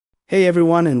Hey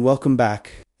everyone, and welcome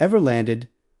back. Ever landed,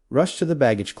 rushed to the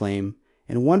baggage claim,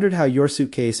 and wondered how your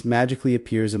suitcase magically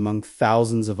appears among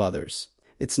thousands of others?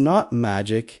 It's not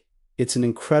magic, it's an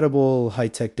incredible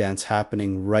high-tech dance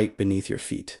happening right beneath your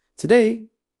feet. Today,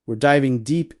 we're diving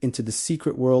deep into the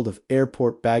secret world of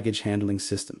airport baggage handling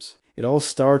systems. It all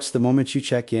starts the moment you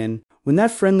check in. When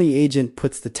that friendly agent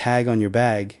puts the tag on your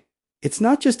bag, it's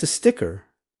not just a sticker.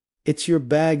 It's your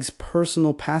bag's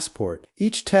personal passport.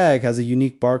 Each tag has a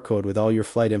unique barcode with all your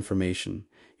flight information,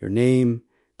 your name,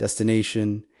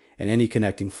 destination, and any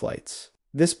connecting flights.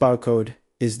 This barcode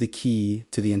is the key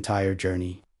to the entire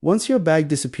journey. Once your bag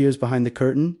disappears behind the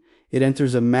curtain, it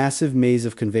enters a massive maze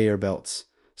of conveyor belts,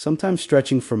 sometimes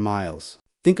stretching for miles.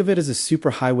 Think of it as a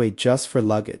superhighway just for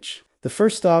luggage. The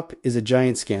first stop is a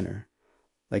giant scanner,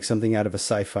 like something out of a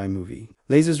sci-fi movie.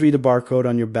 Lasers read a barcode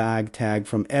on your bag tag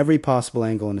from every possible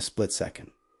angle in a split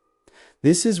second.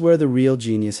 This is where the real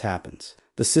genius happens.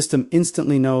 The system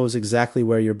instantly knows exactly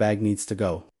where your bag needs to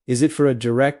go. Is it for a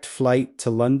direct flight to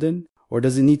London, or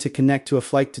does it need to connect to a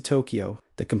flight to Tokyo?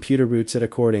 The computer routes it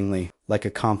accordingly. Like a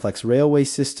complex railway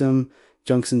system,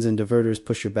 junctions and diverters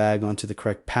push your bag onto the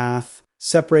correct path,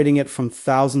 separating it from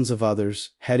thousands of others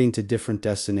heading to different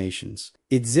destinations.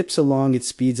 It zips along at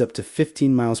speeds up to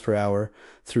 15 miles per hour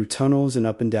through tunnels and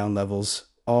up and down levels,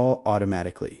 all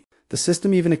automatically. The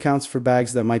system even accounts for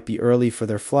bags that might be early for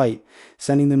their flight,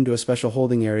 sending them to a special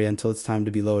holding area until it's time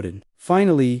to be loaded.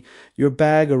 Finally, your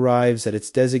bag arrives at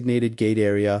its designated gate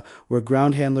area where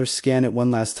ground handlers scan it one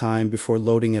last time before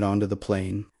loading it onto the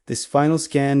plane. This final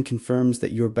scan confirms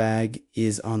that your bag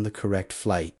is on the correct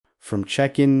flight. From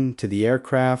check-in to the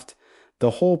aircraft,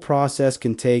 the whole process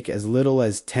can take as little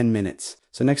as 10 minutes.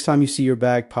 So next time you see your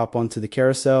bag pop onto the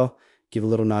carousel, give a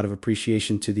little nod of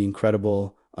appreciation to the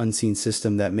incredible unseen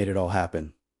system that made it all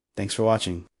happen. Thanks for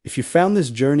watching. If you found this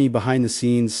journey behind the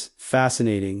scenes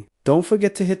fascinating, don't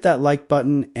forget to hit that like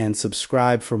button and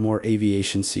subscribe for more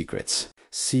aviation secrets.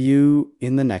 See you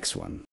in the next one.